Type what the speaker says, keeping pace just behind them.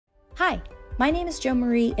Hi, my name is Joan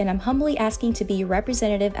Marie, and I'm humbly asking to be your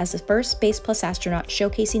representative as the first Space Plus astronaut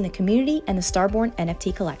showcasing the community and the Starborn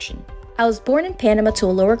NFT collection. I was born in Panama to a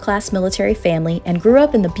lower-class military family and grew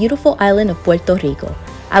up in the beautiful island of Puerto Rico.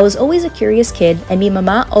 I was always a curious kid, and mi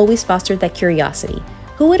mama always fostered that curiosity.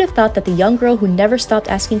 Who would have thought that the young girl who never stopped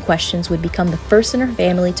asking questions would become the first in her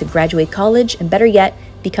family to graduate college and, better yet,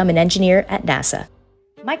 become an engineer at NASA?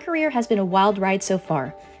 My career has been a wild ride so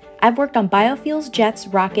far. I've worked on biofuels, jets,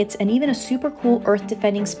 rockets, and even a super cool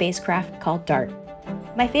Earth-defending spacecraft called DART.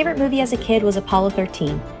 My favorite movie as a kid was Apollo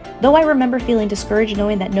 13. Though I remember feeling discouraged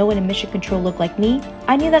knowing that no one in mission control looked like me,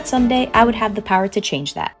 I knew that someday I would have the power to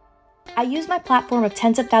change that. I use my platform of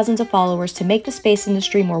tens of thousands of followers to make the space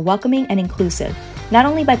industry more welcoming and inclusive, not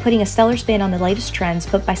only by putting a stellar spin on the latest trends,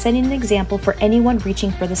 but by setting an example for anyone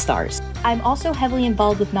reaching for the stars. I'm also heavily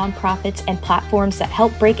involved with nonprofits and platforms that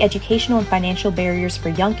help break educational and financial barriers for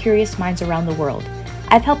young curious minds around the world.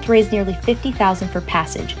 I've helped raise nearly $50,000 for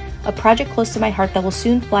Passage, a project close to my heart that will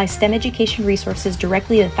soon fly STEM education resources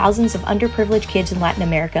directly to thousands of underprivileged kids in Latin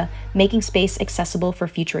America, making space accessible for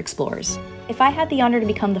future explorers. If I had the honor to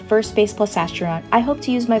become the first Space Plus astronaut, I hope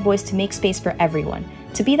to use my voice to make space for everyone,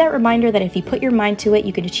 to be that reminder that if you put your mind to it,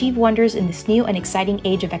 you can achieve wonders in this new and exciting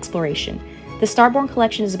age of exploration. The Starborn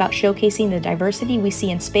collection is about showcasing the diversity we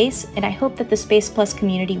see in space, and I hope that the Space Plus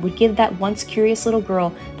community would give that once curious little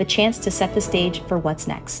girl the chance to set the stage for what's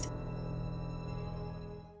next.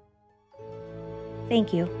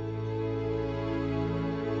 Thank you.